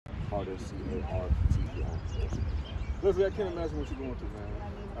Carter, C-A-R-T-E-R. Leslie, I can't imagine what you're going through, man.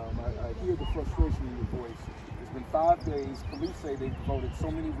 I hear the frustration in your voice. It's been 5 days. Police say they've devoted so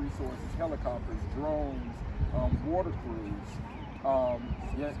many resources, helicopters, drones, water crews.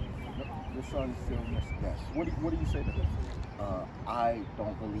 Yet your son is still missing. Yes. What do you say to this? I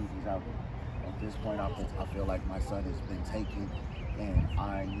don't believe he's out there. At this point, I feel like my son has been taken, and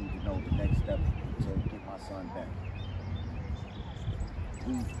I need to know the next step to get my son back.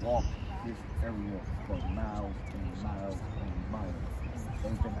 We've walked this area for miles and miles and miles.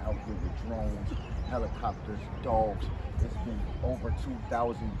 They've been out here with drones, helicopters, dogs. It's been over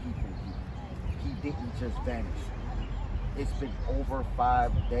 2,000 people here. He didn't just vanish. It's been over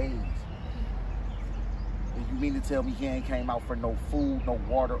 5 days. And you mean to tell me he ain't came out for no food, no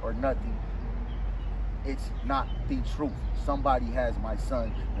water, or nothing? It's not the truth. Somebody has my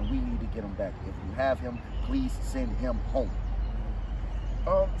son, and we need to get him back. If you have him, please send him home.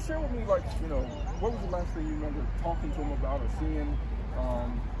 Share with me, like, what was the last thing you remember talking to him about or seeing?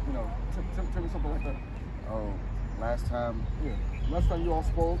 Tell me something like that. Oh, last time? Yeah. Last time you all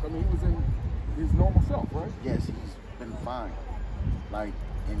spoke, I mean, he was in his normal self, right? Yes, he's been fine. Like,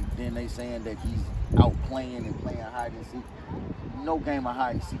 and then they saying that he's out playing and playing hide and seek. No game of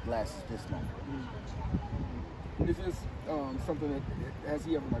hide and seek lasts this long. Is this something that, has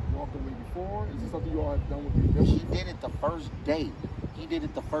he ever like walked away before? Is this something you all have done with him? He did it the first day. He did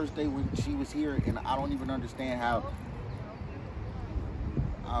it the first day when she was here, and I don't even understand how.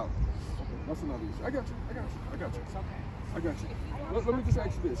 That's another issue. I got you. Let me just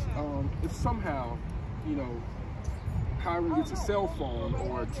ask you this. If somehow, Kyron gets a cell phone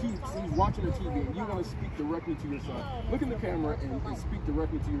or a TV, he's watching a TV and you want to speak directly to your son, look in the camera and speak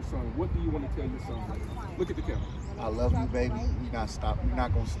directly to your son. What do you want to tell your son? Look at the camera. I love you, baby. We're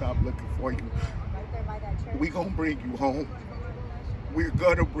not gonna stop looking for you. We gonna bring you home. We're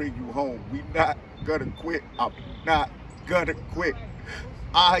gonna bring you home. We not gonna quit. I'm not gonna quit.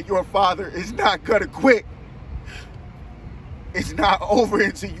 Your father, is not gonna quit. It's not over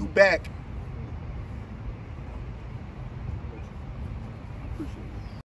until you back. Appreciate it.